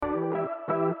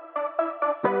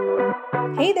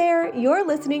Hey there, you're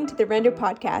listening to the Render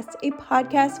Podcast, a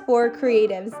podcast for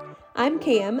creatives. I'm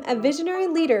Cam, a visionary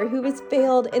leader who has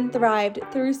failed and thrived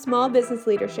through small business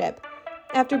leadership.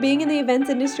 After being in the events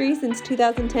industry since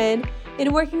 2010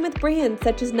 and working with brands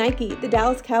such as Nike, the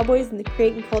Dallas Cowboys, and the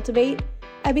Create and Cultivate,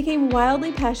 I became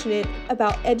wildly passionate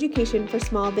about education for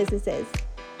small businesses.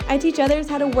 I teach others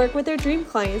how to work with their dream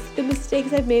clients through the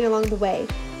mistakes I've made along the way.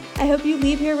 I hope you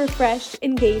leave here refreshed,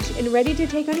 engaged, and ready to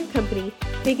take on your company,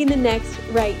 making the next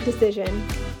right decision.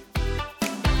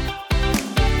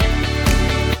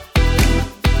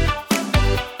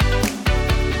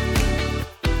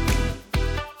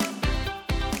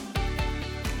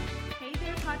 Hey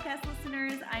there, podcast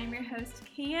listeners. I am your host,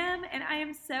 Cam, and I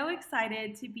am so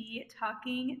excited to be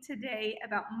talking today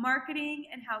about marketing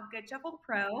and how Goodshuffle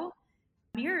Pro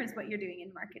mirrors what you're doing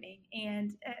in marketing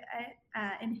and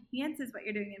enhances what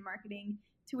you're doing in marketing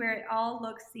to where it all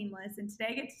looks seamless. And today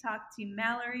I get to talk to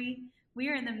Mallory. We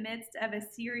are in the midst of a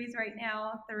series right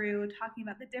now through talking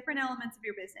about the different elements of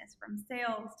your business, from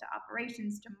sales to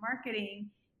operations to marketing,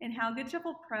 and how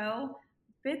Goodshuffle Pro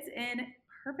fits in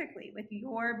perfectly with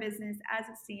your business as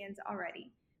it stands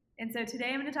already. And so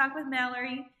today I'm going to talk with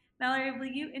Mallory. Mallory, will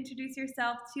you introduce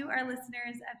yourself to our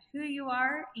listeners of who you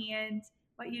are and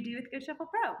what you do with Goodshuffle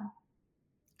Pro?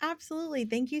 Absolutely.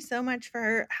 Thank you so much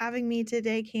for having me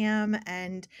today, Cam,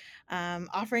 and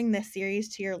offering this series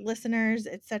to your listeners.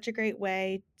 It's such a great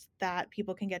way that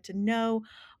people can get to know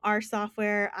our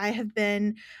software. I have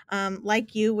been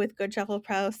like you with Goodshuffle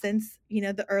Pro since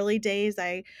the early days.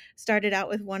 I started out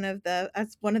with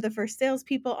as one of the first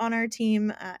salespeople on our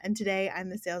team, and today I'm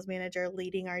the sales manager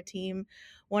leading our team.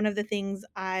 One of the things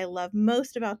I love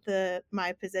most about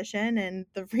my position and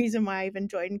the reason why I even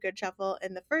joined Goodshuffle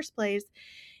in the first place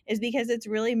is because it's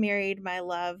really married my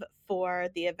love for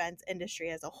the events industry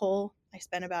as a whole. I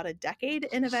spent about a decade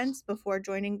in events before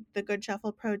joining the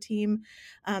Goodshuffle Pro team,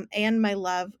 and my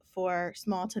love for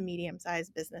small to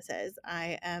medium-sized businesses.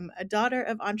 I am a daughter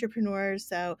of entrepreneurs,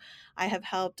 so I have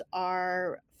helped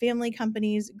our family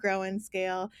companies grow and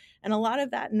scale. And a lot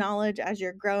of that knowledge as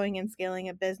you're growing and scaling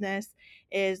a business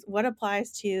is what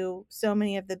applies to so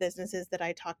many of the businesses that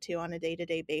I talk to on a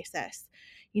day-to-day basis.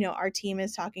 Our team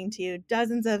is talking to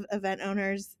dozens of event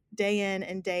owners day in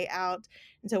and day out.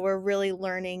 And so we're really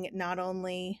learning not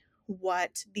only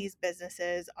what these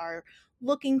businesses are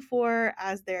looking for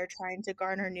as they're trying to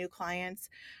garner new clients,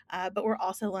 but we're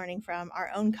also learning from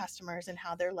our own customers and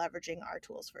how they're leveraging our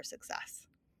tools for success.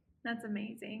 That's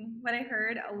amazing. What I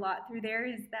heard a lot through there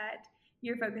is that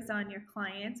you're focused on your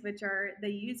clients, which are the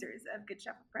users of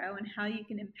Goodshuffle Pro, and how you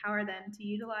can empower them to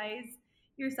utilize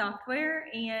your software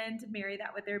and marry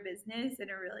that with their business in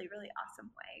a really, really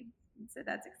awesome way. And so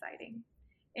that's exciting.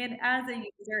 And as a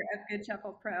user of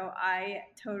Goodshuffle Pro, I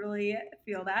totally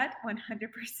feel that 100%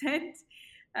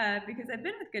 because I've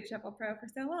been with Goodshuffle Pro for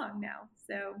so long now.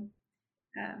 So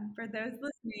for those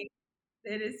listening,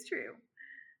 it is true.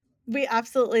 We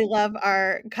absolutely love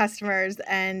our customers.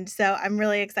 And so I'm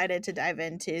really excited to dive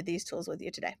into these tools with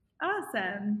you today.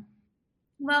 Awesome.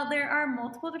 Well, there are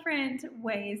multiple different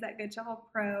ways that Goodshuffle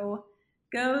Pro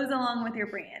goes along with your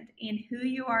brand and who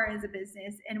you are as a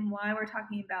business, and why we're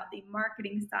talking about the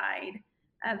marketing side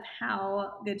of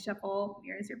how Goodshuffle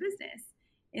mirrors your business.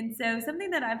 And so,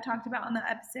 something that I've talked about on the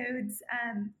episodes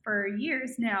for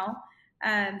years now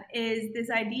is this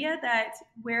idea that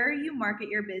where you market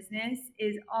your business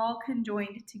is all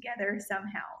conjoined together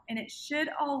somehow. And it should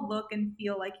all look and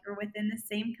feel like you're within the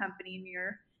same company and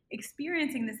you're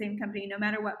experiencing the same company no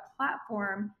matter what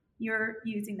platform you're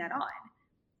using that on.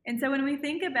 And so when we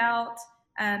think about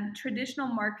traditional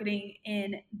marketing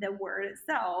in the word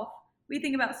itself, we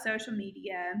think about social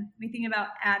media, we think about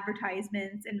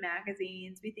advertisements in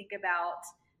magazines, we think about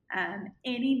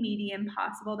any medium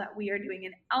possible that we are doing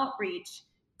an outreach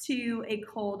to a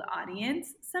cold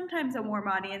audience, sometimes a warm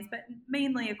audience, but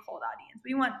mainly a cold audience.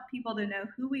 We want people to know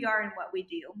who we are and what we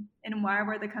do and why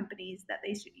we're the companies that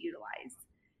they should utilize.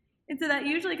 And so that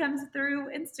usually comes through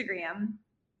Instagram.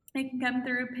 It can come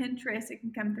through Pinterest. It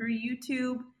can come through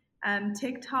YouTube,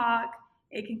 TikTok.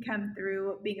 It can come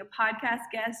through being a podcast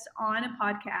guest on a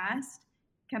podcast,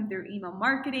 come through email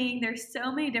marketing. There's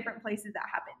so many different places that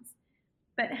happens.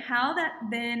 But how that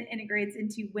then integrates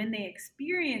into when they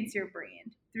experience your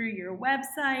brand through your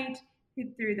website,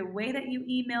 through the way that you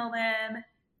email them,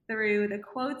 through the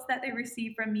quotes that they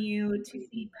receive from you, to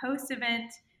the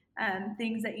post-event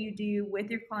things that you do with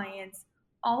your clients,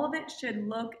 all of it should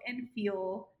look and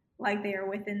feel like they are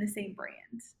within the same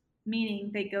brand. Meaning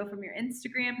they go from your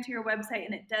Instagram to your website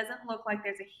and it doesn't look like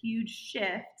there's a huge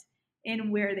shift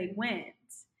in where they went.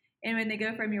 And when they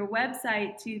go from your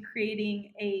website to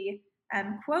creating a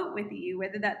quote with you,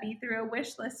 whether that be through a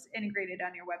wish list integrated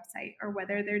on your website or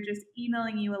whether they're just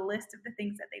emailing you a list of the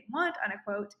things that they want on a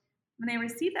quote. When they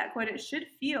receive that quote, it should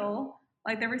feel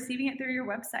like they're receiving it through your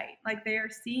website, like they are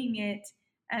seeing it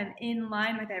in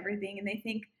line with everything, and they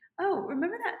think, oh,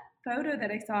 remember that photo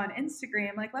that I saw on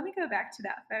Instagram? Like, let me go back to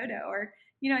that photo. Or,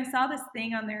 I saw this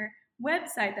thing on their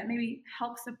website that maybe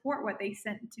helps support what they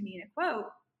sent to me in a quote.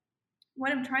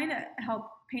 What I'm trying to help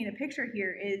paint a picture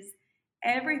here is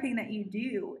everything that you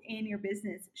do in your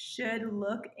business should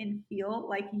look and feel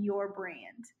like your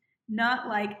brand, not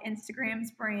like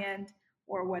Instagram's brand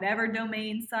or whatever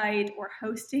domain site or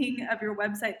hosting of your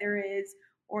website there is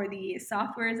or the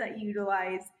softwares that you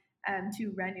utilize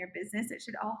to run your business. It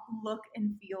should all look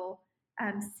and feel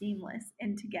seamless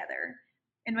and together.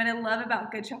 And what I love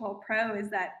about Good Shuffle Pro is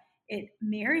that it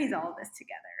marries all of this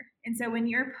together. And so when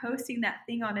you're posting that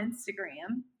thing on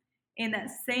Instagram and that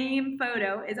same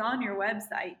photo is on your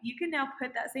website, you can now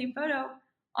put that same photo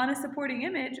on a supporting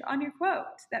image on your quote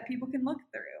that people can look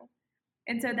through.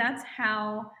 And so that's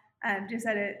how, just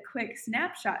at a quick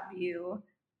snapshot view,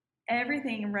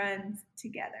 everything runs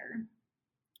together.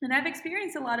 And I've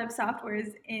experienced a lot of softwares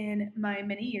in my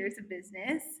many years of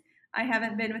business. I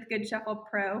haven't been with Good Shuffle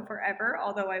Pro forever,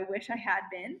 although I wish I had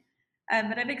been.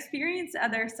 But I've experienced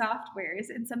other softwares,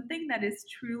 and something that is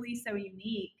truly so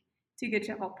unique to Good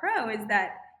Shuffle Pro is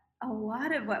that a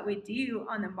lot of what we do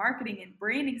on the marketing and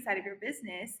branding side of your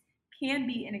business can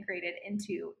be integrated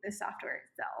into the software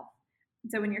itself.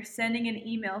 And so when you're sending an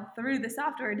email through the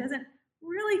software, it doesn't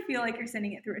really feel like you're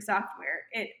sending it through a software.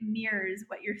 It mirrors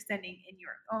what you're sending in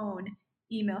your own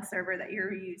email server that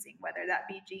you're using, whether that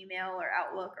be Gmail or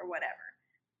Outlook or whatever.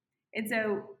 And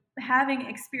so, having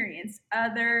experienced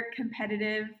other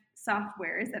competitive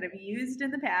softwares that I've used in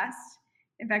the past,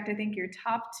 in fact, I think your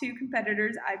top two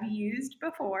competitors I've used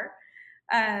before,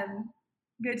 um,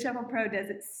 Good Shuffle Pro does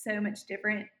it so much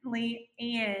differently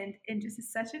and in just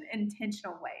such an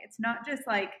intentional way. It's not just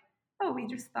like, oh, we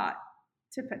just thought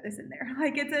to put this in there.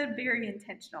 Like, it's a very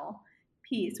intentional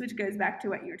piece, which goes back to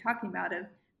what you were talking about of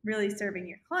really serving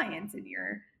your clients and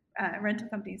your rental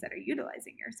companies that are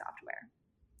utilizing your software.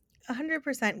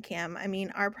 100% Cam. I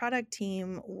mean, our product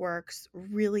team works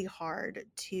really hard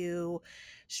to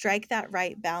strike that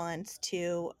right balance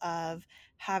too of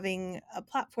having a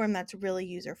platform that's really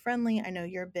user friendly. I know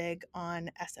you're big on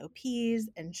SOPs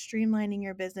and streamlining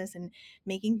your business and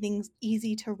making things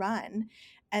easy to run,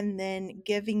 and then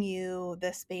giving you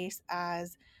the space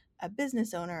as a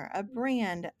business owner, a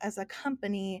brand, as a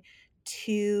company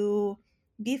to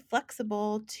be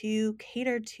flexible to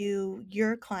cater to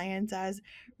your clients as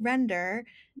render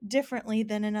differently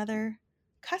than another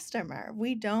customer.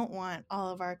 We don't want all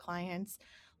of our clients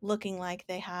looking like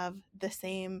they have the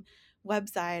same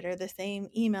website or the same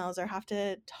emails or have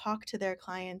to talk to their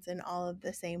clients in all of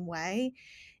the same way.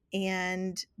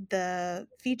 And the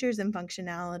features and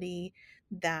functionality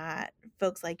that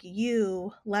folks like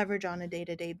you leverage on a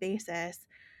day-to-day basis,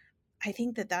 I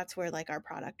think that that's where like our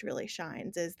product really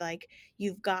shines, is like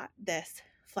you've got this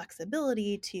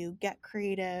flexibility to get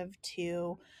creative,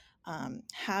 to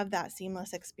have that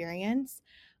seamless experience.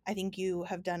 I think you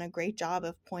have done a great job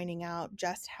of pointing out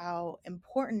just how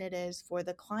important it is for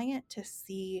the client to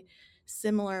see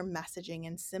similar messaging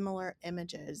and similar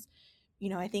images.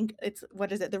 I think it's,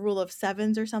 what is it, the rule of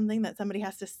sevens or something, that somebody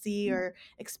has to see or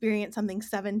experience something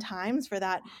 7 times for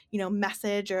that,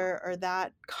 message or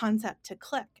that concept to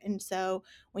click. And so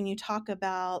when you talk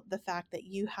about the fact that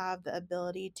you have the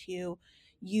ability to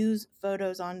use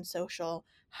photos on social,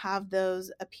 have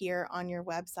those appear on your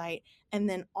website, and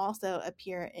then also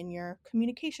appear in your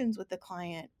communications with the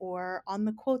client or on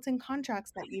the quotes and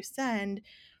contracts that you send,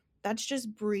 that's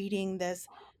just breeding this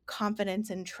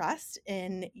confidence and trust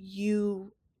in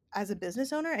you as a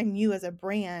business owner and you as a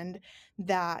brand,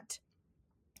 that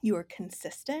you are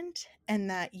consistent and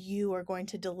that you are going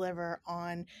to deliver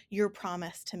on your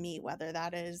promise to me, whether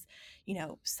that is,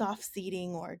 soft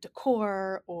seating or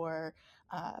decor or,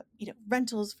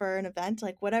 rentals for an event,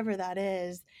 like whatever that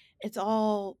is. It's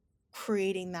all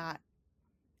creating that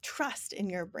trust in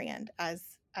your brand as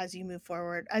you move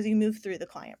forward, as you move through the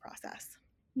client process.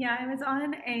 Yeah, I was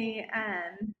on a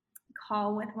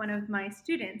call with one of my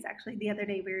students actually the other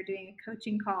day. We were doing a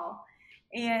coaching call,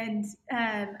 and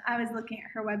I was looking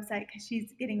at her website because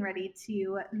she's getting ready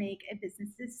to make a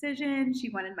business decision. She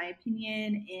wanted my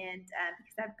opinion, and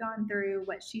because I've gone through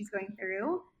what she's going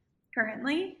through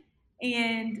currently,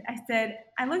 and I said,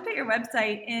 I looked at your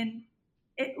website, and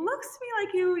it looks to me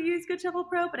like you use Good Shuffle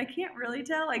Pro, but I can't really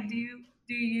tell. Like, do you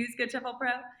use Good Shuffle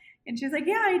Pro? And she was like,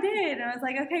 yeah, I did. And I was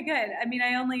like, okay, good. I mean,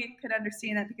 I only could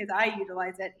understand that because I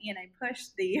utilize it and I push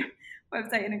the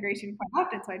website integration quite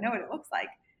often, so I know what it looks like.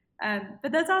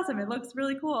 But that's awesome. It looks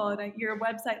really cool. And your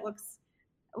website looks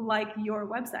like your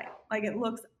website, like it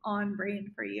looks on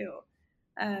brand for you.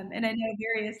 And I know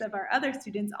various of our other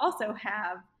students also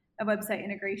have a website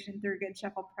integration through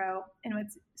Goodshuffle Pro. And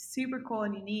what's super cool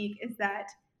and unique is that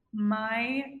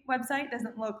my website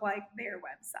doesn't look like their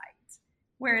website.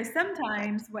 Whereas Perfect.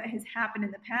 sometimes what has happened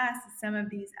in the past is some of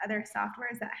these other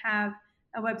softwares that have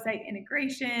a website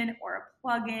integration or a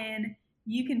plugin,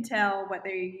 you can tell what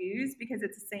they use because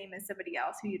it's the same as somebody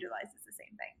else who utilizes the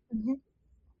same thing. Mhm.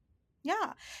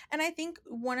 Yeah. And I think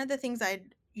one of the things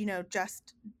I'd,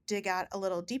 just dig at a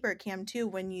little deeper, Cam, too,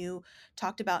 when you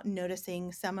talked about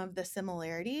noticing some of the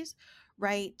similarities,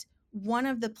 right? One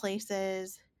of the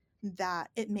places that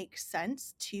it makes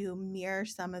sense to mirror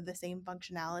some of the same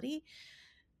functionality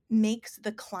makes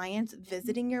the clients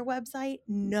visiting your website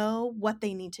know what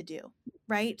they need to do,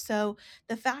 right? So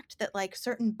the fact that like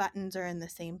certain buttons are in the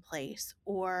same place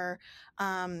or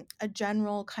a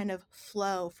general kind of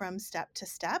flow from step to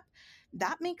step,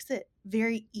 that makes it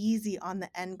very easy on the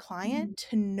end client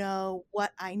to know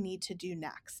what I need to do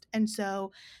next. And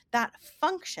so that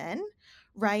function,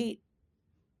 right,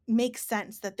 makes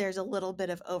sense that there's a little bit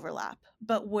of overlap.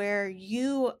 But where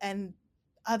you and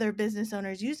other business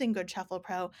owners using Good Shuffle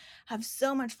Pro have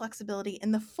so much flexibility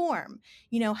in the form.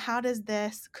 How does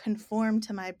this conform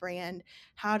to my brand?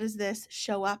 How does this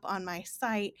show up on my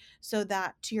site so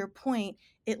that, to your point,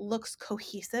 it looks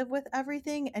cohesive with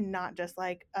everything and not just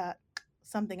like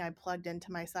something I plugged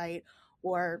into my site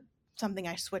or something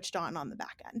I switched on the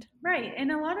back end. Right.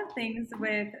 And a lot of things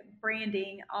with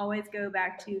branding always go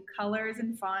back to colors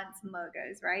and fonts and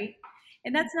logos, right?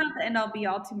 And that's not the end all be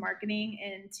all to marketing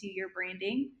and to your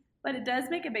branding, but it does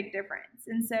make a big difference.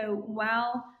 And so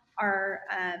while our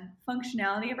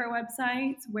functionality of our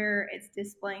websites, where it's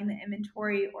displaying the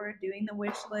inventory or doing the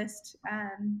wish list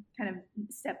kind of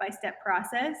step by step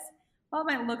process, while it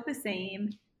might look the same,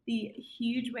 the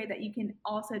huge way that you can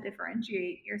also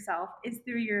differentiate yourself is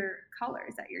through your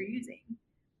colors that you're using.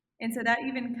 And so that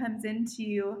even comes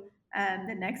into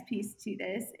the next piece to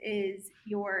this is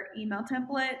your email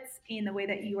templates and the way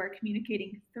that you are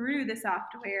communicating through the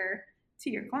software to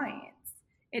your clients.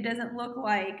 It doesn't look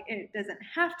like, it doesn't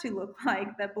have to look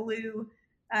like the blue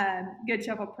Good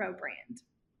Shuffle Pro brand.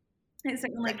 It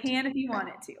certainly Right. can if you want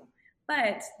it to.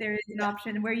 But there is an Yeah.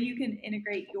 option where you can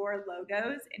integrate your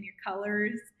logos and your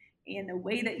colors and the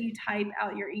way that you type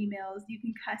out your emails. You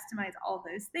can customize all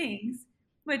those things,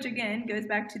 which again goes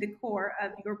back to the core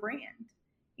of your brand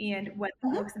and what that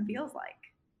Mhm. looks and feels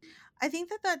like. I think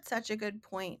that that's such a good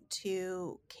point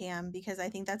too, Cam, because I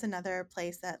think that's another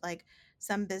place that like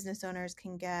some business owners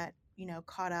can get,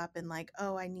 caught up in like,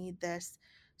 oh, I need this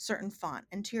certain font.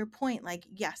 And to your point, like,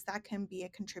 yes, that can be a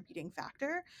contributing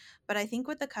factor. But I think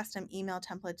what the custom email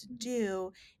templates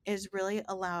do is really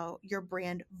allow your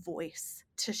brand voice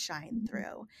to shine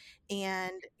through.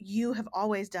 And you have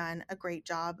always done a great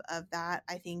job of that.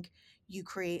 I think you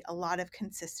create a lot of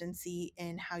consistency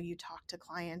in how you talk to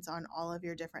clients on all of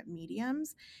your different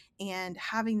mediums. And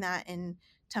having that in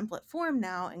template form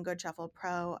now in Good Shuffle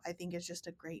Pro, I think is just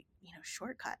a great,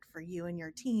 shortcut for you and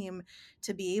your team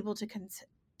to be able to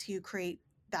create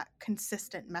that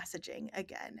consistent messaging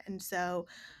again. And so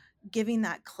giving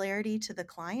that clarity to the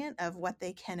client of what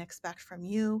they can expect from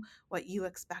you, what you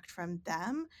expect from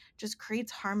them, just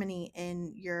creates harmony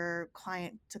in your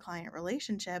client to client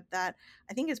relationship that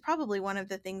I think is probably one of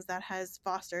the things that has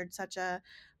fostered such a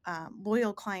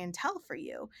loyal clientele for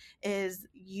you is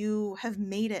you have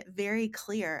made it very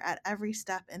clear at every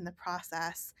step in the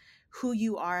process who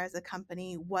you are as a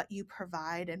company, what you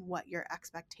provide, and what your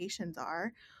expectations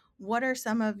are. What are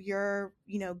some of your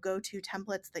go-to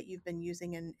templates that you've been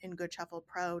using in Good Shuffle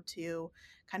Pro to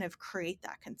kind of create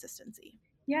that consistency?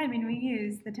 Yeah, I mean, we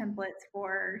use the templates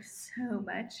for so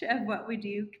much of what we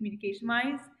do communication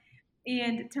wise.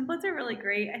 And templates are really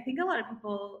great. I think a lot of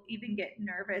people even get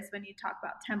nervous when you talk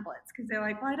about templates because they're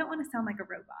like, well, I don't want to sound like a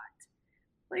robot.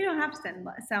 Well, you don't have to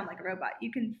sound like a robot.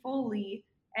 You can fully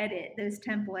edit those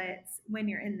templates when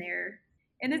you're in there.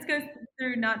 And this goes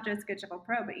through not just Good Shuffle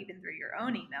Pro, but even through your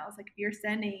own emails. Like if you're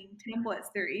sending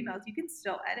templates through emails, you can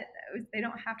still edit those. They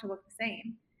don't have to look the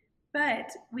same.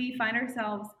 But we find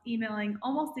ourselves emailing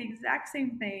almost the exact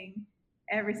same thing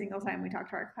every single time we talk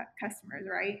to our customers,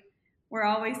 right? We're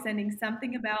always sending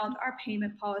something about our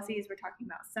payment policies. We're talking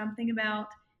about something about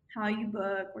how you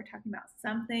book. We're talking about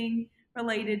something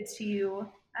related to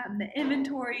the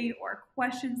inventory or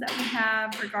questions that we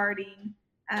have regarding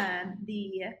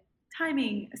the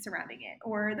timing surrounding it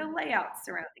or the layout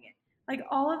surrounding it. Like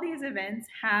all of these events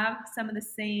have some of the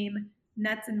same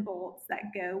nuts and bolts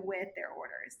that go with their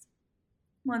orders.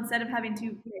 Well, instead of having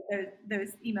to write those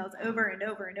emails over and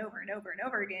over and over and over and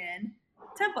over again,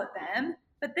 template them.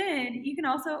 But then you can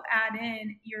also add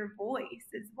in your voice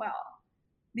as well.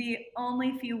 The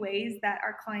only few ways that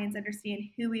our clients understand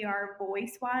who we are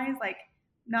voice wise, like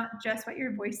not just what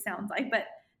your voice sounds like, but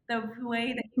the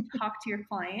way that you talk to your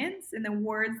clients and the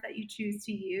words that you choose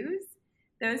to use,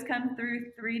 those come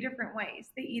through three different ways.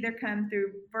 They either come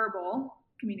through verbal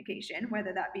communication,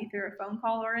 whether that be through a phone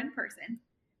call or in person.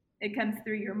 It comes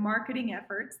through your marketing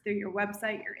efforts, through your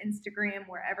website, your Instagram,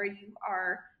 wherever you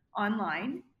are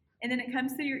online. And then it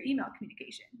comes through your email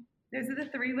communication. Those are the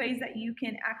three ways that you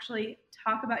can actually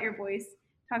talk about your voice,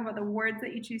 talk about the words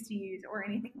that you choose to use, or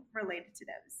anything related to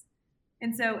those.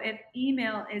 And so, if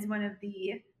email is one of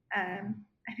the,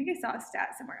 I think I saw a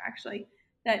stat somewhere actually,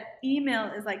 that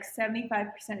email is like 75%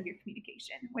 of your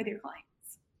communication with your clients.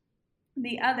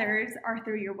 The others are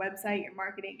through your website, your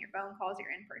marketing, your phone calls, your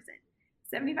in person.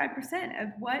 75% of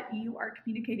what you are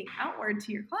communicating outward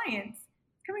to your clients is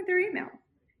coming through email.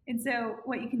 And so,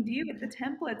 what you can do with the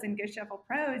templates in Goodshuffle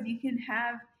Pro is you can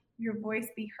have your voice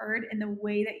be heard in the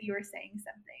way that you are saying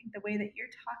something, the way that you're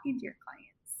talking to your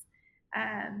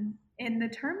clients, in the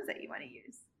terms that you want to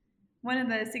use. One of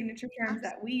the signature terms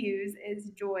that we use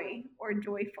is joy or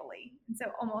joyfully. And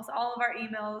so, almost all of our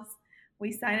emails,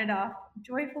 we sign it off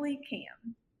joyfully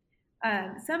Cam.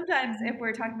 Sometimes, if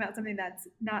we're talking about something that's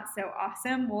not so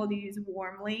awesome, we'll use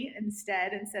warmly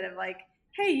instead of like,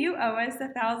 "Hey, you owe us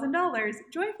 $1,000,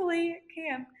 joyfully,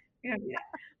 Cam." You know,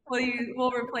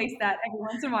 we'll replace that every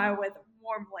once in a while with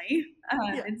warmly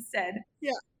Yeah. instead.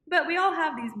 Yeah. But we all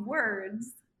have these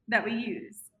words that we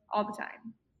use all the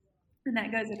time, and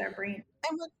that goes with our brain.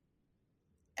 And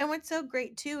And what's so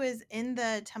great too is in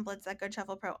the templates that Good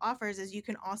Shuffle Pro offers is you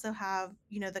can also have,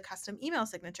 the custom email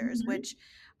signatures, Mm-hmm. which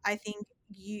I think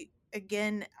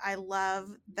again, I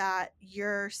love that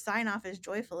your sign off is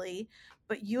joyfully,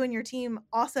 but you and your team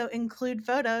also include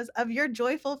photos of your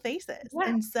joyful faces. Yeah,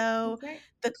 And so that's right.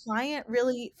 the client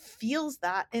really feels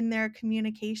that in their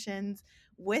communications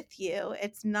with you.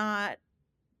 It's not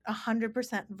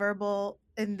 100% verbal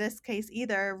in this case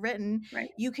either, written.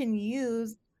 Right. You can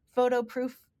use photo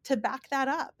proof to back that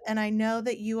up. And I know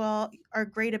that you all are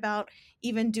great about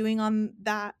even doing on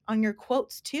your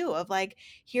quotes too, of like,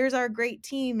 here's our great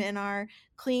team in our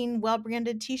clean,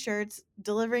 well-branded t-shirts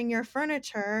delivering your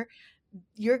furniture.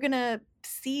 You're going to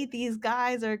see these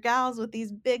guys or gals with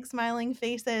these big smiling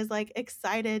faces, like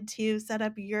excited to set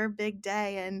up your big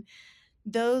day. And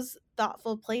those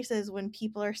thoughtful places, when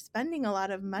people are spending a lot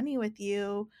of money with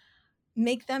you,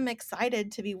 make them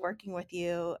excited to be working with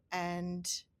you and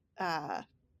uh,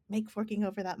 make working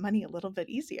over that money a little bit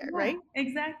easier, Yeah, right?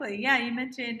 exactly. Yeah, you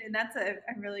mentioned, and that's a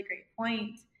really great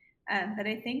point that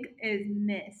I think is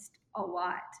missed a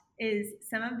lot is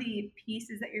some of the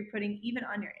pieces that you're putting even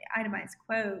on your itemized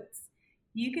quotes.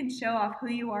 You can show off who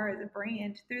you are as a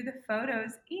brand through the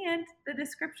photos and the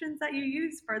descriptions that you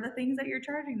use for the things that you're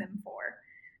charging them for.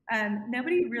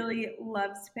 Nobody really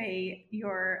loves to pay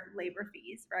your labor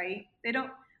fees, right? They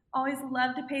don't always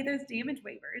love to pay those damage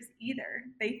waivers either.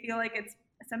 They feel like it's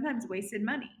sometimes wasted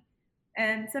money.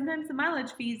 And sometimes the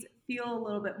mileage fees feel a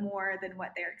little bit more than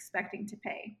what they're expecting to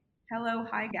pay. Hello,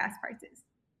 high gas prices.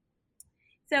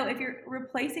 So if you're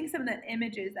replacing some of the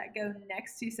images that go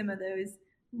next to some of those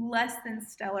less than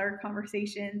stellar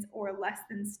conversations or less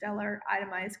than stellar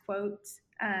itemized quotes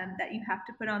that you have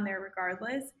to put on there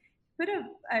regardless, put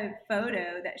a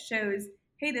photo that shows,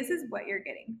 hey, this is what you're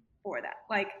getting for that.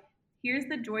 Like, here's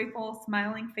the joyful,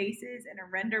 smiling faces in a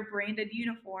render branded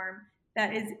uniform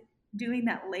that is doing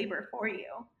that labor for you.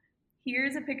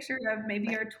 Here's a picture of maybe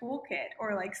Right. our toolkit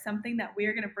or like something that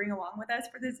we're going to bring along with us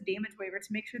for this damage waiver to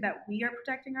make sure that we are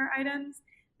protecting our items,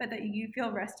 but that you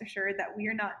feel rest assured that we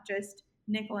are not just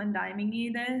nickel and diming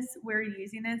you this. We're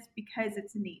using this because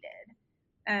it's needed.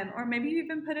 Or maybe you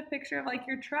even put a picture of like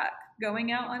your truck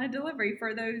going out on a delivery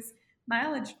for those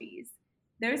mileage fees.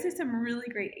 Those are some really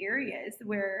great areas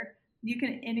where you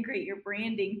can integrate your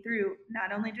branding through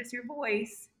not only just your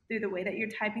voice, through the way that you're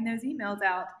typing those emails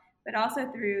out, but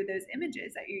also through those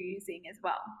images that you're using as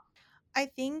well. I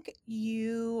think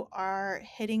you are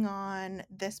hitting on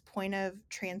this point of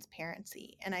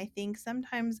transparency. And I think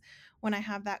sometimes when I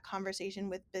have that conversation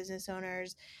with business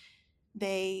owners,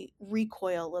 they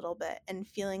recoil a little bit and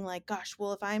feeling like, gosh,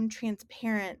 well, if I'm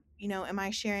transparent, am I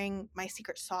sharing my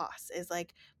secret sauce? Is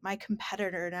like my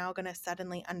competitor now going to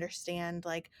suddenly understand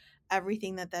like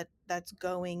everything that's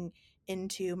going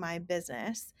into my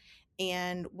business?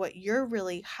 And what you're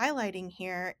really highlighting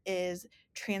here is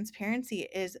transparency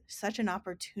is such an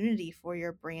opportunity for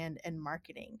your brand and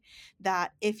marketing,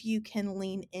 that if you can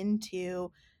lean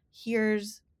into,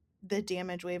 here's the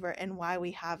damage waiver and why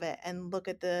we have it, and look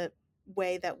at the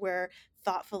way that we're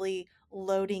thoughtfully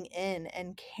loading in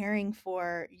and caring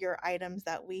for your items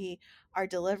that we are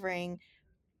delivering,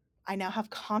 I now have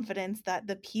confidence that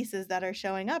the pieces that are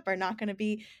showing up are not going to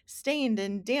be stained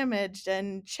and damaged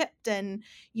and chipped. And,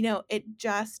 it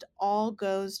just all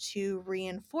goes to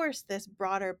reinforce this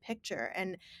broader picture.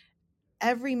 And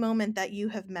every moment that you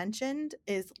have mentioned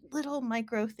is little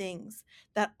micro things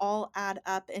that all add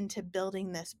up into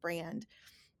building this brand.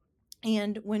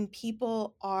 And when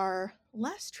people are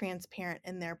less transparent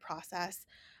in their process,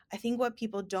 I think what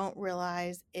people don't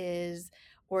realize is,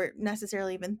 or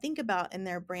necessarily even think about in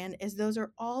their brand, is those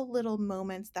are all little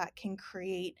moments that can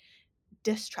create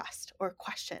distrust or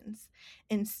questions,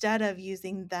 instead of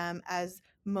using them as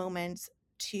moments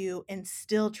to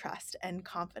instill trust and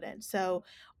confidence. So,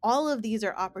 all of these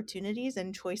are opportunities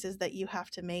and choices that you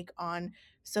have to make on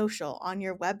social, on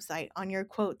your website, on your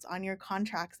quotes, on your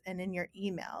contracts, and in your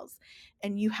emails.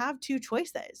 And you have two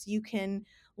choices. You can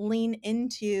lean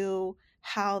into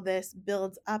how this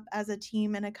builds up as a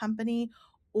team and a company,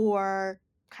 or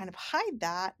kind of hide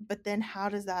that, but then how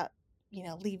does that,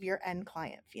 leave your end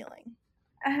client feeling?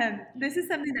 This is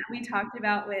something that we talked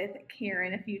about with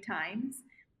Karen a few times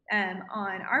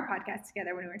on our podcast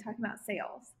together when we were talking about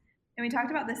sales. And we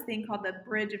talked about this thing called the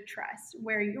bridge of trust,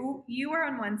 where you are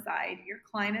on one side, your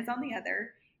client is on the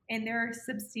other, and there are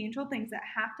substantial things that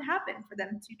have to happen for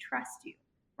them to trust you,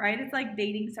 right? It's like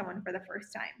dating someone for the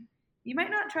first time. You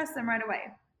might not trust them right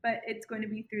away, but it's going to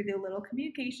be through the little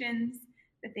communications,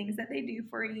 the things that they do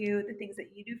for you, the things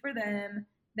that you do for them,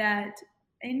 that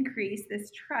increase this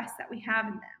trust that we have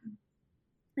in them.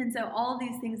 And so all of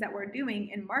these things that we're doing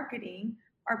in marketing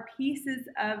are pieces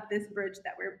of this bridge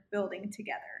that we're building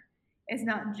together. It's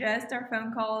not just our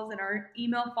phone calls and our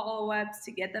email follow ups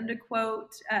to get them to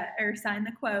quote or sign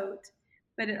the quote,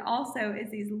 but it also is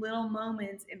these little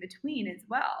moments in between as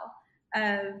well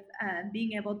of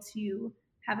being able to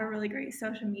have a really great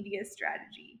social media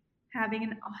strategy, having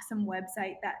an awesome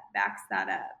website that backs that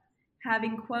up,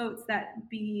 having quotes that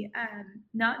be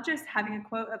not just having a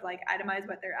quote of like itemize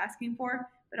what they're asking for,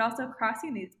 but also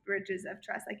crossing these bridges of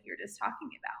trust, like you're just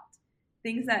talking about.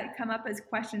 Things that come up as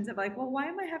questions of like, well, why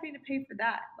am I having to pay for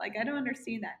that? Like, I don't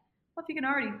understand that. Well, if you can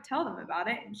already tell them about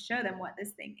it and show them what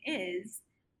this thing is,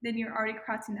 then you're already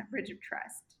crossing that bridge of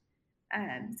trust.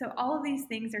 So all of these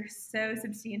things are so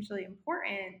substantially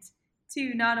important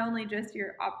to not only just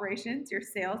your operations, your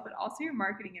sales, but also your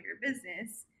marketing of your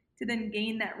business to then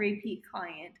gain that repeat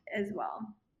client as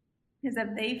well. Because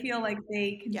if they feel like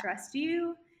they can Yeah. trust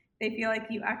you, they feel like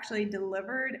you actually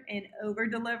delivered and over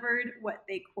delivered what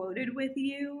they quoted with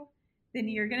you, then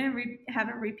you're going to have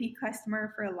a repeat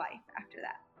customer for life after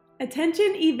that.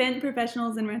 Attention event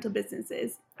professionals and rental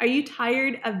businesses. Are you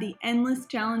tired of the endless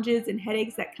challenges and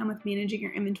headaches that come with managing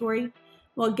your inventory?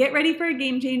 Well, get ready for a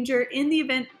game changer in the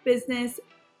event business,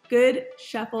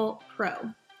 Goodshuffle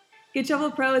Pro.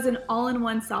 Goodshuffle Pro is an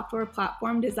all-in-one software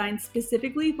platform designed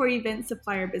specifically for event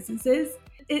supplier businesses.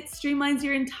 It streamlines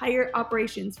your entire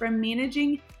operations, from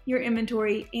managing your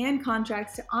inventory and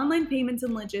contracts to online payments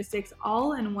and logistics,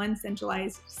 all in one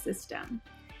centralized system.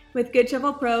 With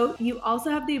Goodshuffle Pro, you also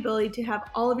have the ability to have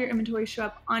all of your inventory show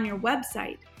up on your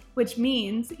website, which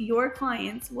means your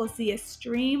clients will see a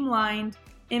streamlined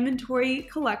inventory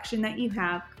collection that you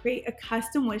have, create a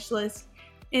custom wish list,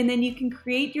 and then you can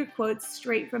create your quotes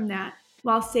straight from that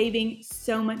while saving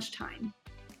so much time.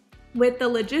 With the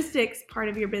logistics part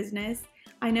of your business,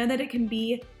 I know that it can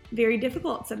be very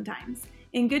difficult sometimes.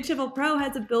 And Goodshuffle Pro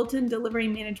has a built-in delivery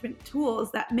management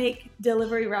tools that make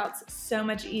delivery routes so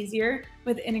much easier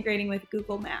with integrating with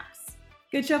Google Maps.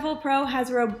 Goodshuffle Pro has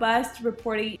robust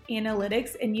reporting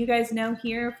analytics, and you guys know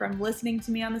here from listening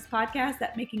to me on this podcast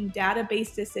that making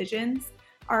data-based decisions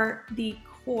are the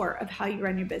core of how you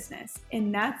run your business,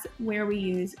 and that's where we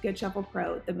use Goodshuffle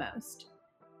Pro the most.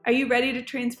 Are you ready to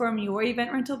transform your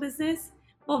event rental business?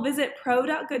 Well, visit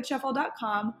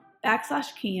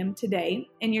pro.goodshuffle.com/cam today,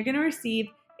 and you're going to receive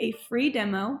a free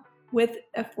demo with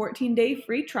a 14-day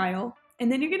free trial,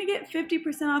 and then you're going to get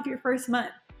 50% off your first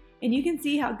month. And you can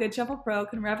see how Goodshuffle Pro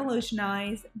can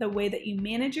revolutionize the way that you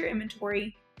manage your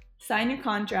inventory, sign your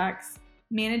contracts,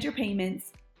 manage your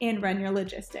payments, and run your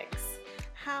logistics.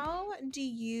 How do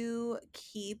you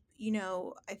keep,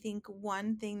 I think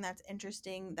one thing that's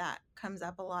interesting that comes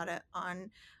up a lot on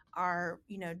our,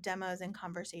 demos and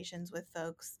conversations with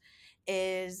folks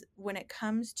is when it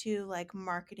comes to like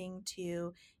marketing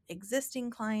to existing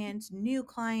clients, new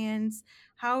clients,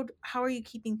 how are you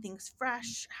keeping things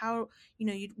fresh? How,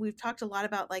 we've talked a lot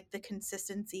about like the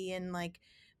consistency and like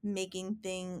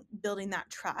building that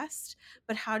trust,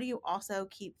 but how do you also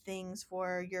keep things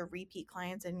for your repeat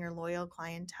clients and your loyal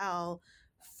clientele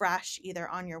fresh either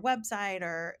on your website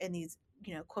or in these,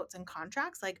 quotes and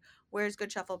contracts? Like, where's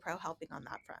Good Shuffle Pro helping on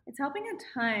that front? It's helping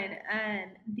a ton.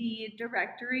 And the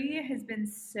directory has been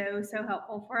so, so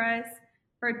helpful for us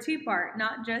for a two part,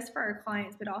 not just for our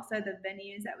clients, but also the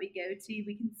venues that we go to.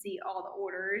 We can see all the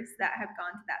orders that have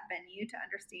gone to that venue to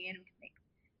understand. We can make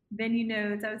venue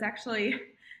notes. I was actually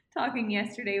talking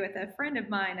yesterday with a friend of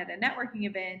mine at a networking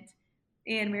event,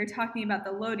 and we were talking about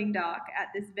the loading dock at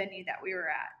this venue that we were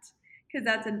at. Because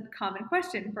that's a common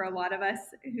question for a lot of us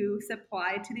who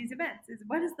supply to these events is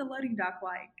what is the loading dock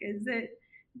like? Is it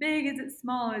big? Is it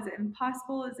small? Is it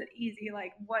impossible? Is it easy?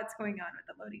 Like what's going on with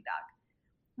the loading dock?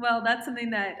 Well, that's something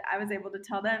that I was able to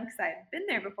tell them because I had been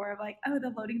there before. Of like, oh, the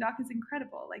loading dock is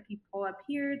incredible. Like you pull up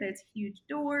here, there's huge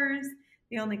doors.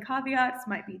 The only caveats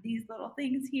might be these little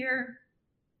things here.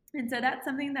 And so that's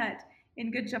something that in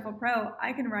Good Shuffle Pro,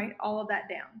 I can write all of that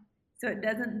down. So it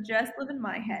doesn't just live in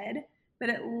my head, but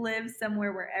it lives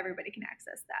somewhere where everybody can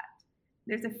access that.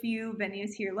 There's a few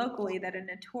venues here locally that are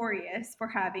notorious for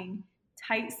having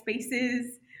tight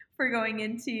spaces for going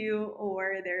into,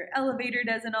 or their elevator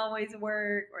doesn't always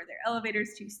work, or their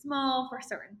elevator's too small for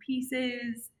certain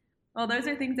pieces. Well, those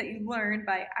are things that you learn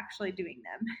by actually doing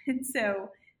them. And so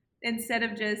instead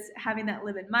of just having that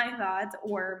live in my thoughts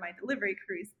or my delivery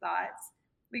crew's thoughts,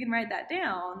 we can write that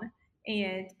down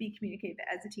and be communicative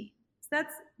as a team. So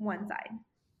that's one side.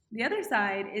 The other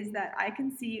side is that I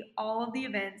can see all of the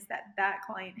events that that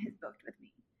client has booked with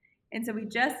me. And so we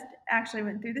just actually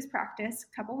went through this practice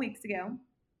a couple weeks ago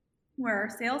where our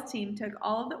sales team took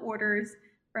all of the orders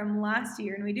from last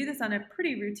year, and we do this on a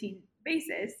pretty routine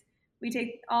basis. We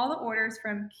take all the orders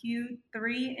from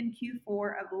Q3 and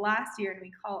Q4 of last year, and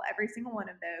we call every single one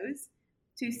of those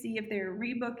to see if they're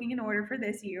rebooking an order for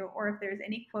this year or if there's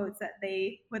any quotes that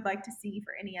they would like to see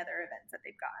for any other events that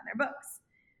they've got in their books.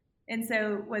 And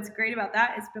so what's great about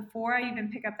that is before I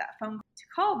even pick up that phone to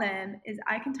call them, is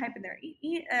I can type in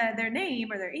their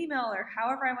name or their email or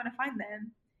however I want to find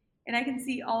them, and I can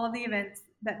see all of the events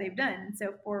that they've done.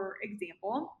 So, for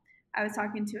example, I was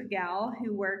talking to a gal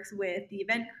who works with the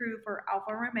event crew for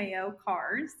Alfa Romeo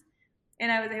cars,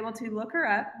 and I was able to look her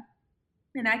up,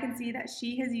 and I can see that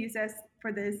she has used us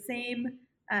for the same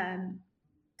um,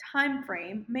 time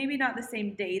frame, maybe not the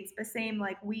same dates, but same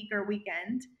like week or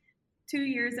weekend, 2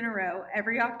 years in a row.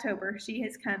 Every October, she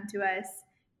has come to us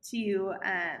to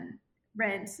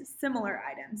rent similar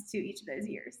items to each of those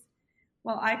years.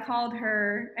 Well, I called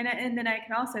her, and then I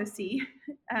can also see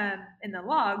in the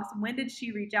logs, when did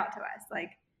she reach out to us?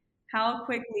 Like, how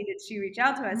quickly did she reach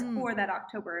out to us Mm. for that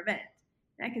October event?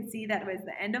 And I could see that it was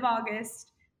the end of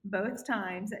August, both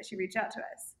times that she reached out to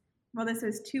us. Well, this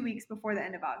was 2 weeks before the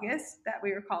end of August that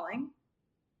we were calling.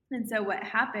 And so what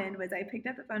happened was I picked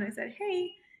up the phone and I said,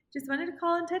 hey, just wanted to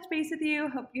call and touch base with you.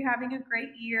 Hope you're having a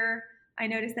great year. I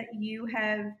noticed that you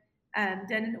have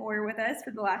done an order with us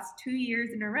for the last 2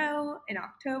 years in a row in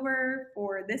October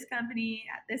for this company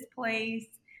at this place.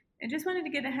 And just wanted to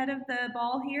get ahead of the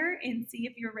ball here and see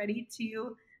if you're ready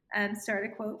to start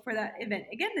a quote for that event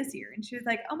again this year. And she was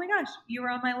like, oh my gosh, you were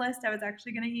on my list. I was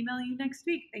actually going to email you next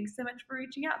week. Thanks so much for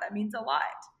reaching out. That means a lot.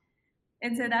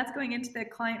 And so that's going into the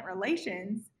client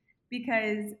relations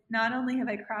because not only have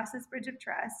I crossed this bridge of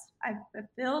trust, I've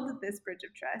fulfilled this bridge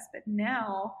of trust, but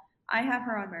now I have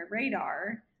her on my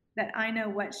radar that I know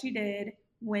what she did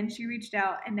when she reached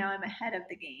out, and now I'm ahead of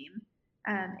the game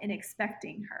in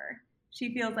expecting her.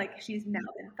 She feels like she's now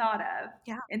been thought of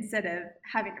Yeah. instead of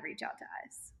having to reach out to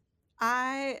us.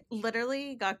 I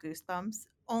literally got goosebumps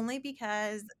only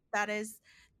because that is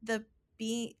the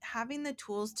be having the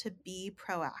tools to be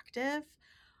proactive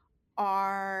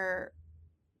are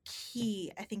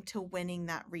key, I think, to winning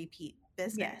that repeat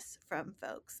Yes. business from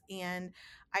folks. And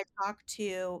I talk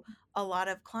to a lot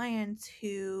of clients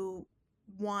who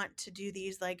want to do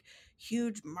these like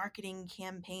huge marketing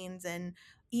campaigns and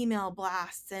email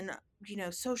blasts and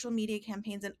social media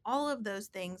campaigns and all of those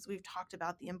things. We've talked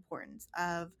about the importance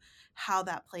of how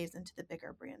that plays into the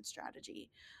bigger brand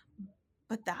strategy,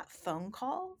 but that phone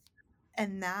call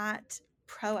and that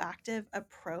proactive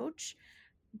approach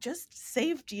just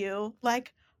saved you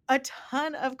like a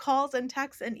ton of calls and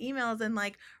texts and emails and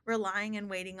like relying and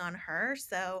waiting on her.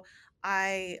 So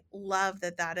I love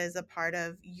that that is a part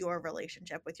of your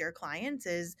relationship with your clients,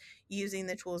 is using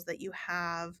the tools that you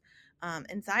have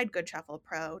inside Good Shuffle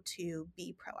Pro to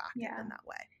be proactive Yeah. in that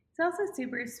way. It's also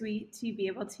super sweet to be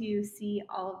able to see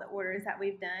all of the orders that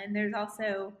we've done. There's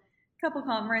also a couple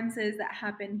conferences that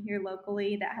happen here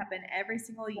locally that happen every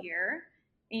single year.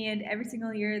 And every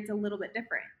single year it's a little bit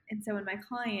different. And so when my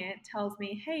client tells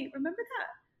me, hey, remember that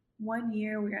one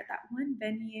year we were at that one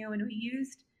venue and we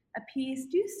used a piece,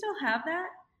 do you still have that?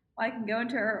 Well, I can go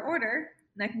into her order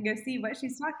and I can go see what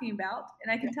she's talking about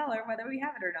and I can tell her whether we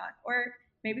have it or not. Or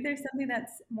maybe there's something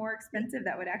that's more expensive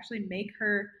that would actually make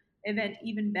her event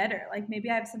even better. Like maybe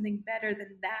I have something better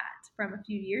than that from a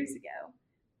few years ago.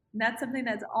 And that's something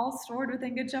that's all stored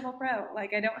within Goodshuffle Pro.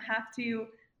 Like I don't have to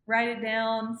write it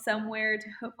down somewhere to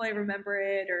hopefully remember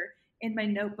it or in my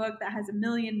notebook that has a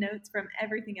million notes from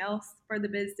everything else for the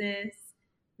business.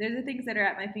 Those are things that are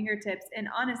at my fingertips. And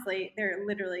honestly, they're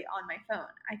literally on my phone.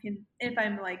 I can, if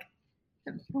I'm like,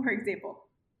 for example,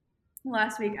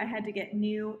 last week I had to get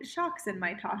new shocks in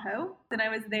my Tahoe and I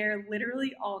was there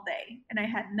literally all day and I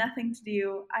had nothing to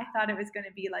do. I thought it was going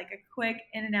to be like a quick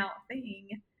in and out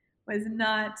thing, was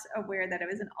not aware that it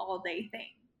was an all day thing.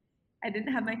 I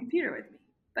didn't have my computer with me,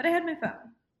 but I had my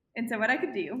phone. And so what I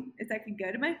could do is I could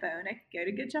go to my phone, I could go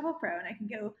to Good Shovel Pro and I could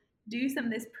go do some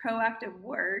of this proactive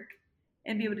work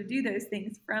and be able to do those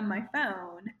things from my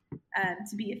phone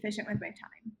to be efficient with my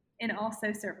time and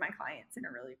also serve my clients in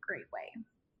a really great way.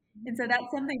 And so that's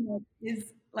something that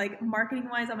is like marketing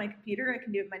wise on my computer. I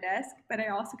can do it at my desk, but I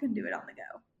also can do it on the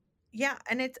go. Yeah,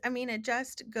 and it's I mean it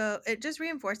just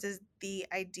reinforces the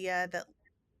idea that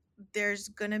there's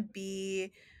going to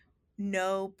be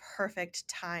no perfect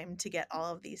time to get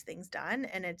all of these things done,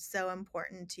 and it's so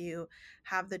important to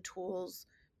have the tools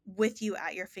with you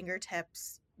at your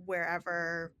fingertips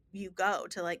wherever you go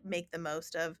to like make the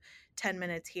most of 10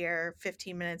 minutes here,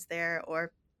 15 minutes there,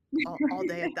 or all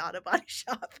day at the auto body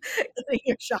shop getting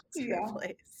your shocks Yeah.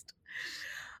 replaced.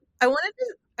 I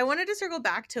wanted to circle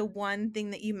back to one thing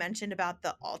that you mentioned about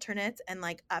the alternates and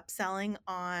like upselling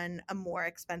on a more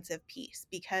expensive piece,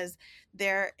 because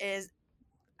there is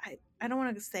I don't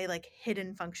want to say like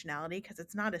hidden functionality because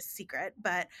it's not a secret,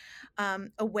 but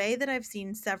a way that I've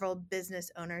seen several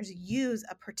business owners use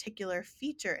a particular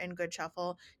feature in Good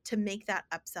Shuffle to make that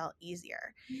upsell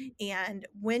easier. And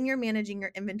when you're managing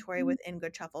your inventory within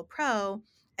Good Shuffle Pro,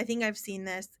 I think I've seen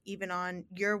this even on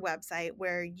your website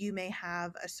where you may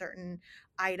have a certain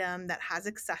item that has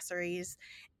accessories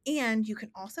and you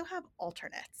can also have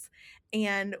alternates.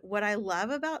 And what I love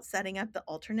about setting up the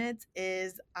alternates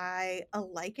is I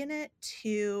liken it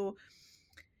to,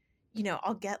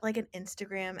 I'll get like an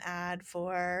Instagram ad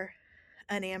for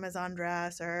an Amazon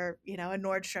dress or, a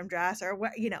Nordstrom dress or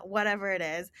what, whatever it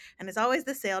is. And it's always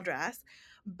the sale dress.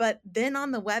 But then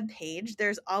on the web page,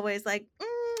 there's always like,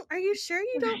 are you sure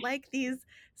you don't like these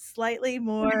slightly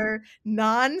more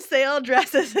non-sale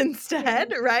dresses instead,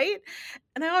 Yes. right?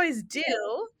 And I always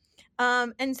do.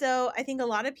 And so I think a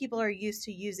lot of people are used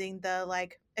to using the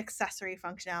like accessory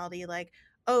functionality, like,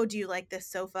 oh, do you like this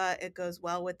sofa? It goes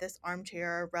well with this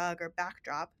armchair or rug or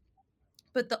backdrop.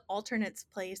 But the alternates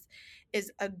place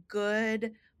is a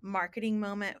good marketing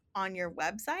moment on your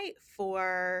website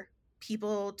for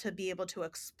people to be able to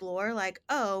explore, like,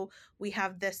 oh, we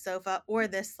have this sofa or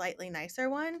this slightly nicer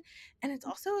one. And it's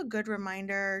also a good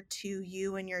reminder to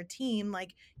you and your team,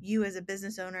 like you as a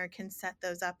business owner can set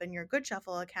those up in your Good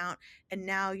Shuffle account, and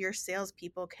now your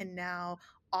salespeople can now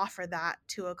offer that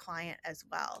to a client as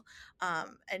well.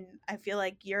 And I feel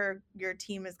like your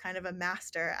team is kind of a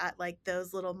master at like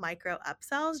those little micro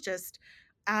upsells just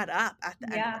add up at the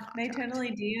end of the Yeah, they contract.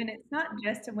 totally do. And it's not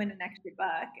just to win an extra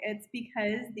buck, it's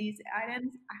because these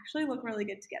items actually look really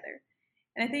good together.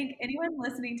 And I think anyone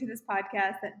listening to this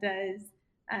podcast that does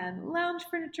lounge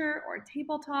furniture or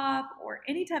tabletop or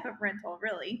any type of rental,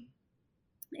 really,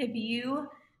 if you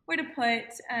were to put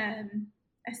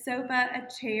a sofa, a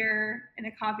chair, and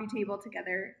a coffee table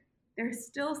together, there's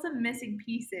still some missing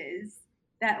pieces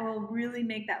that will really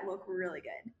make that look really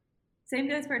good. Same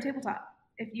goes for a tabletop.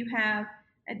 If you have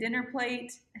a dinner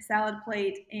plate, a salad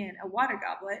plate, and a water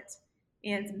goblet,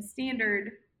 and some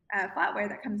standard flatware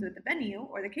that comes with the venue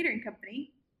or the catering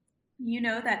company, you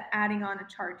know that adding on a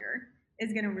charger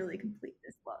is going to really complete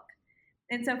this look.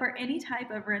 And so, for any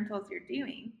type of rentals you're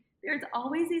doing, there's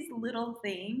always these little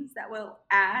things that will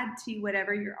add to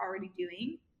whatever you're already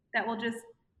doing that will just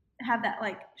have that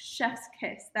like chef's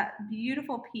kiss, that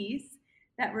beautiful piece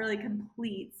that really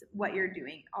completes what you're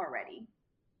doing already.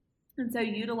 And so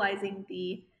utilizing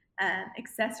the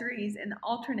accessories and the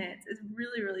alternates is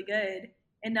really, really good.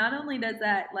 And not only does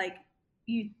that like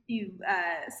you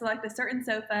select a certain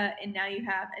sofa and now you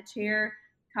have a chair,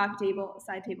 coffee table,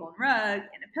 side table, and rug,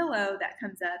 and a pillow that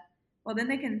comes up. Well, then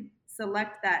they can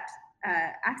select that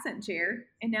accent chair,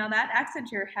 and now that accent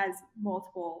chair has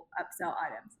multiple upsell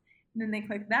items. And then they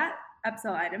click that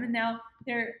upsell item, and now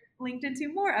they're linked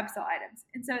into more upsell items.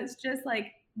 And so it's just like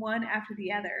one after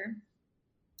the other.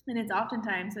 And it's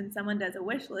oftentimes when someone does a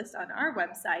wish list on our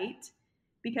website,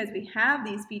 because we have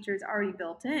these features already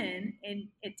built in, and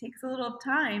it takes a little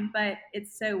time, but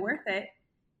it's so worth it,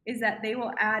 is that they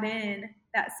will add in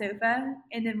that sofa,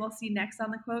 and then we'll see next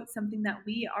on the quote something that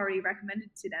we already recommended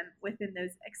to them within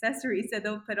those accessories. So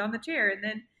they'll put on the chair, and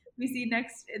then we see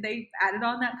next they added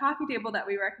on that coffee table that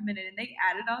we recommended, and they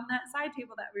added on that side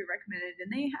table that we recommended,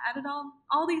 and they added on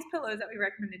all these pillows that we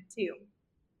recommended too.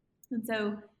 And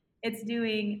so it's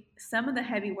doing some of the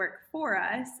heavy work for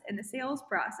us in the sales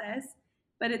process,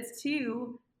 but it's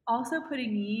too also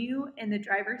putting you in the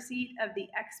driver's seat of the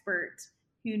expert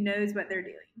who knows what they're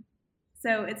doing.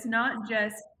 So it's not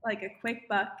just like a quick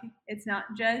buck. It's not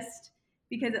just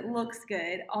because it looks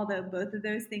good, although both of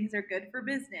those things are good for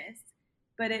business,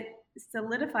 but it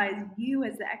solidifies you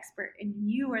as the expert, and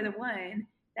you are the one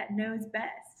that knows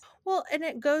best. Well, and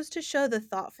it goes to show the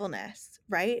thoughtfulness,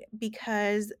 right?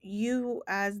 Because you,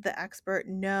 as the expert,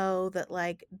 know that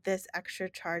like this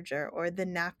extra charger or the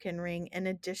napkin ring, in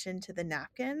addition to the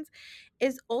napkins,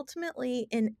 is ultimately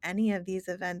in any of these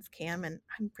events, Cam, and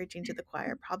I'm preaching to the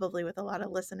choir, probably with a lot of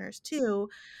listeners too,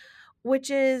 which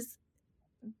is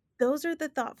those are the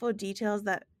thoughtful details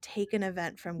that take an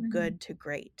event from Mm-hmm. good to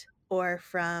great, or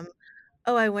from,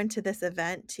 oh, I went to this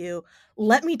event, to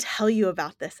let me tell you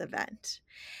about this event.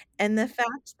 And the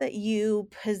fact that you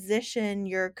position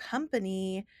your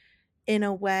company in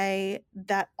a way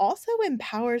that also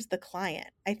empowers the client.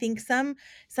 I think some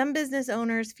business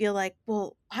owners feel like,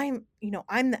 well, I'm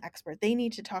the expert. They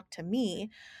need to talk to me.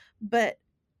 But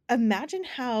imagine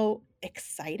how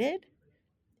excited,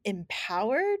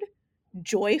 empowered,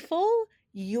 joyful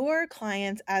your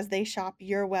clients as they shop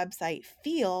your website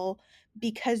feel,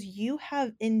 because you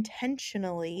have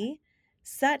intentionally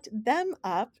set them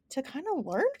up to kind of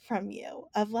learn from you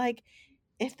of like,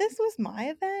 if this was my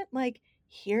event, like,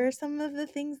 here are some of the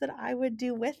things that I would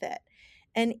do with it.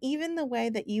 And even the way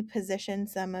that you position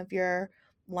some of your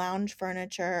lounge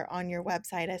furniture on your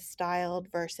website as styled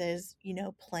versus,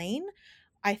 plain,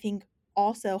 I think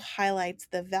also highlights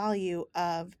the value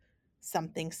of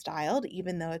something styled,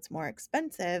 even though it's more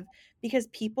expensive, because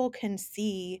people can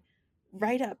see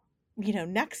right up,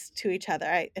 next to each other.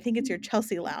 I think it's your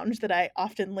Chelsea lounge that I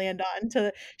often land on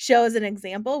to show as an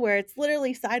example, where it's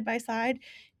literally side by side.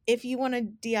 If you want to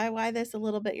DIY this a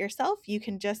little bit yourself, you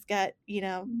can just get, the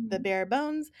Mm-hmm. bare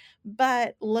bones,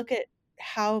 but look at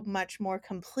how much more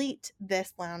complete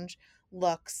this lounge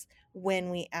looks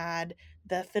when we add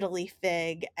the fiddly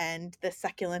fig and the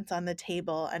succulents on the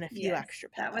table and a few Yes, extra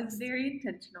that was pillows. very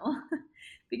intentional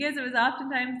because it was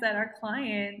oftentimes that our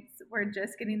clients were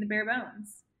just getting the bare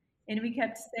bones. And we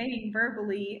kept saying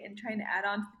verbally and trying to add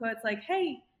on to the quotes like,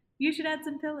 hey, you should add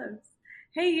some pillows.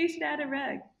 Hey, you should add a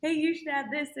rug. Hey, you should add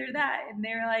this or that. And they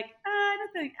were like, I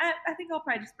don't think, I think I'll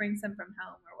probably just bring some from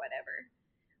home or whatever.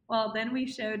 Well, then we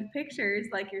showed pictures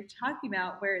like you're talking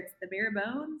about where it's the bare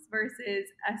bones versus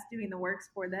us doing the works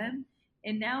for them.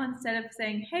 And now instead of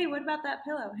saying, hey, what about that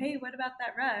pillow? Hey, what about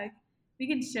that rug? We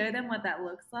can show them what that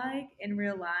looks like in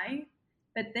real life.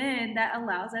 But then that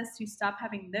allows us to stop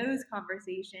having those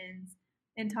conversations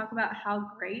and talk about how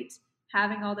great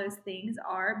having all those things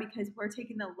are, because we're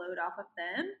taking the load off of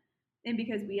them, and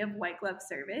because we have white glove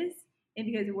service, and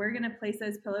because we're going to place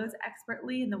those pillows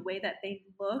expertly in the way that they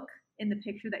look in the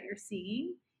picture that you're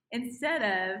seeing, instead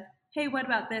of, hey, what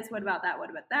about this? What about that? What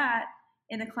about that?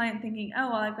 And the client thinking, oh,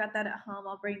 well, I've got that at home.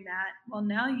 I'll bring that. Well,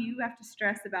 now you have to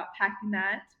stress about packing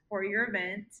that for your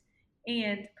event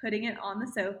and putting it on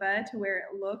the sofa to where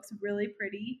it looks really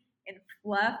pretty and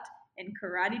fluffed and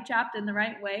karate chopped in the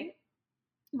right way,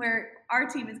 where our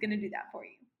team is going to do that for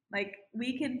you. Like,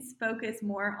 we can focus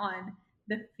more on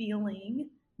the feeling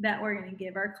that we're going to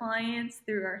give our clients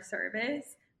through our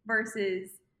service versus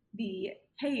the,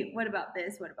 hey, what about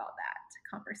this? What about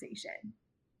that conversation?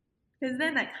 Because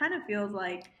then that kind of feels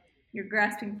like you're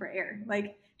grasping for air.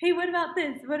 Like, hey, what about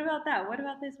this? What about that? What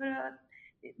about this? What about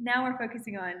that? Now we're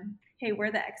focusing on, hey,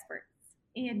 we're the experts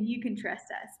and you can trust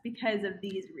us because of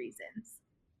these reasons.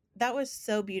 That was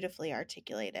so beautifully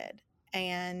articulated.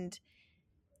 And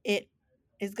it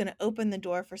is going to open the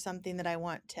door for something that I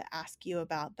want to ask you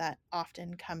about that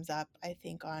often comes up, I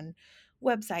think, on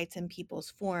websites and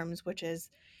people's forms, which is,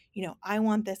 I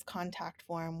want this contact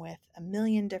form with a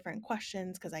million different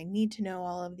questions because I need to know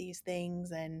all of these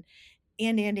things, and.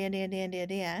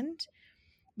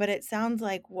 But it sounds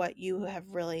like what you have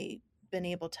really been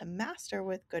able to master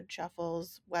with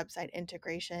Goodshuffle's website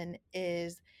integration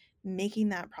is making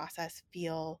that process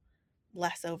feel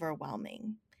less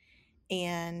overwhelming.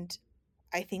 And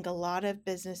I think a lot of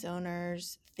business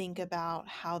owners think about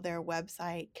how their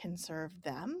website can serve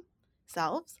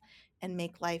themselves and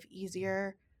make life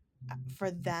easier for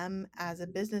them as a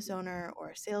business owner or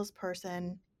a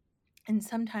salesperson. And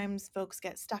sometimes folks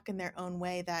get stuck in their own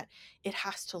way that it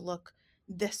has to look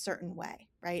this certain way,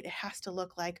 right? It has to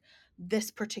look like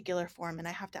this particular form, and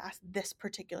I have to ask this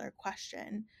particular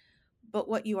question. But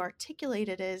what you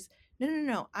articulated is no,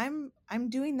 no, no. I'm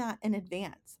doing that in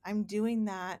advance. I'm doing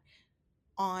that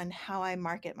on how I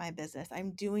market my business.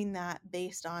 I'm doing that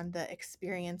based on the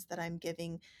experience that I'm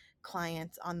giving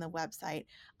clients on the website.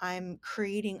 I'm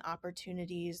creating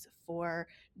opportunities for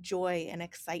joy and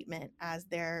excitement as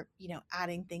they're,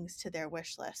 adding things to their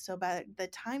wish list. So by the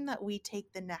time that we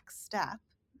take the next step,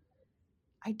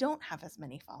 I don't have as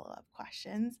many follow-up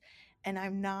questions, and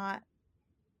I'm not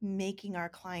making our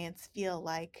clients feel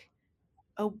like,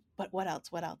 oh, but what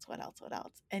else? What else? What else? What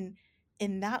else? And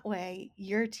in that way,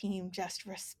 your team just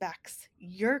respects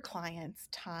your client's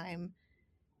time,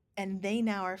 and they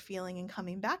now are feeling and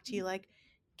coming back to you like,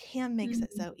 Cam makes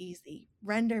it Mhm. so easy.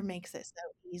 Render makes it so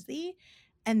easy.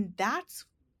 And that's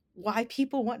why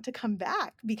people want to come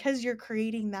back, because you're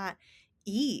creating that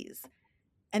ease.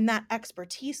 And that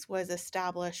expertise was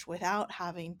established without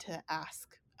having to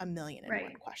ask a million and one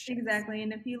Right. questions. Exactly.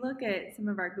 And if you look at some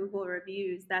of our Google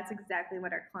reviews, that's exactly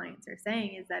what our clients are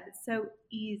saying is that it's so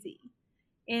easy.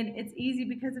 And it's easy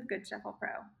because of Goodshuffle Pro.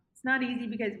 It's not easy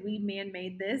because we man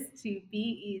made this to be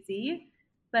easy.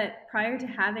 But prior to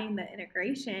having the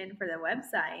integration for the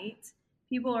website,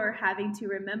 people are having to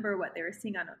remember what they were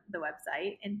seeing on the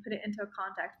website and put it into a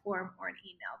contact form or an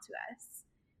email to us.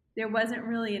 There wasn't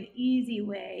really an easy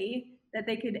way that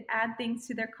they could add things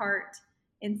to their cart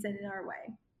and send it our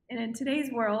way. And in today's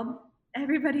world,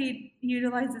 everybody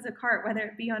utilizes a cart, whether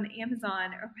it be on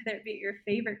Amazon or whether it be at your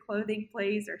favorite clothing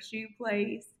place or shoe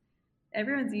place.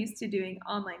 Everyone's used to doing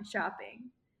online shopping.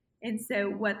 And so,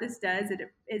 what this does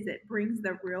is it brings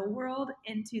the real world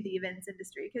into the events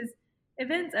industry. Because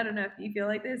events, I don't know if you feel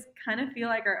like this, kind of feel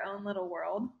like our own little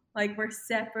world. Like we're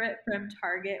separate from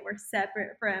Target, we're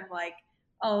separate from like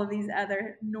all of these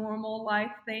other normal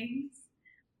life things.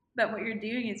 But what you're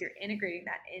doing is you're integrating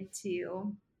that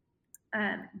into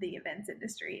the events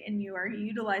industry, and you are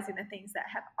utilizing the things that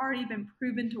have already been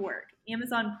proven to work.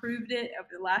 Amazon proved it over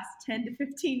the last 10 to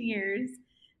 15 years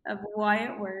of why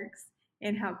it works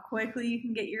and how quickly you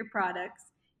can get your products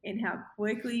and how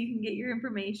quickly you can get your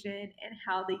information and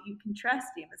how that you can trust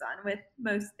Amazon with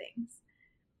most things.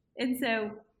 And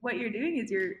so what you're doing is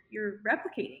you're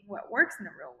replicating what works in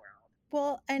the real world.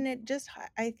 Well, and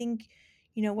I think,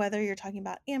 whether you're talking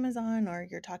about Amazon or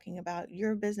you're talking about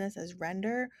your business as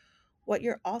Render, what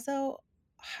you're also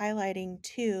highlighting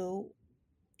too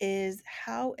is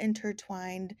how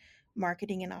intertwined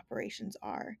marketing and operations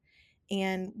are.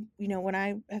 And, when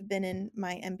I have been in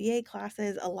my MBA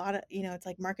classes, a lot of, it's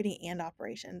like marketing and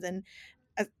operations. And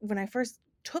when I first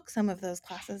took some of those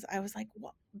classes, I was like,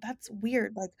 well, that's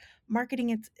weird. Like marketing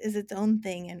is its own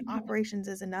thing and operations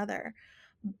is another.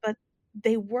 But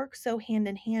they work so hand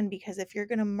in hand, because if you're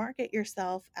going to market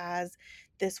yourself as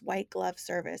this white glove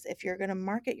service, if you're going to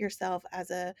market yourself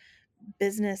as a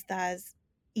business that's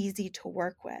easy to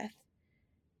work with,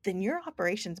 then your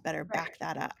operations better Right. back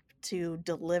that up to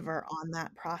deliver on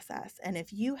that process. And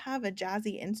if you have a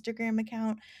jazzy Instagram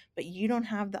account, but you don't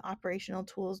have the operational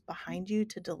tools behind you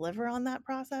to deliver on that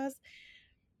process,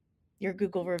 your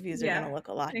Google reviews are going to Yeah, look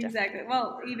a lot different. exactly.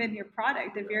 Well, even your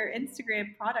product, if your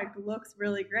Instagram product looks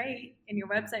really great and your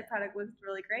website product looks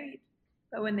really great,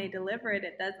 but when they deliver it,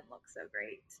 it doesn't look so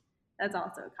great. That's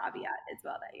also a caveat as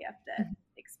well that you have to Mhm.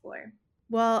 explore.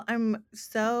 Well, I'm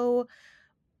so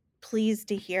pleased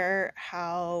to hear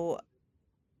how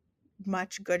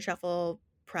much Good Shuffle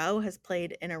Pro has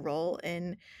played in a role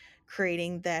in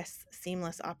creating this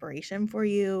seamless operation for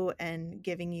you and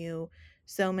giving you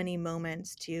so many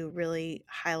moments to really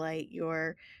highlight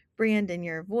your brand and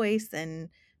your voice and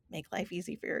make life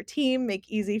easy for your team, make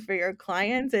easy for your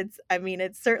clients. It's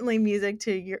certainly music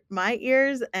to my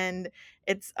ears, and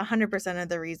it's 100% of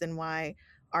the reason why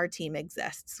our team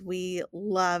exists. We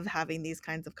love having these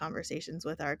kinds of conversations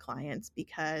with our clients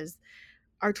because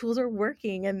our tools are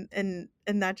working, and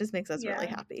that just makes us really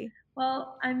Yeah. happy.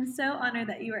 Well, I'm so honored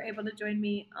that you were able to join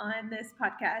me on this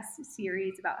podcast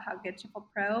series about how Good Shuffle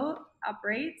Pro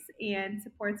operates and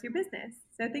supports your business.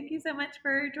 So thank you so much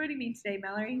for joining me today,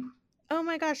 Mallory. Oh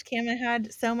my gosh, Cam, I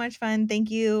had so much fun. Thank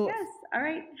you. Yes. All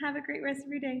right. Have a great rest of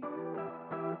your day.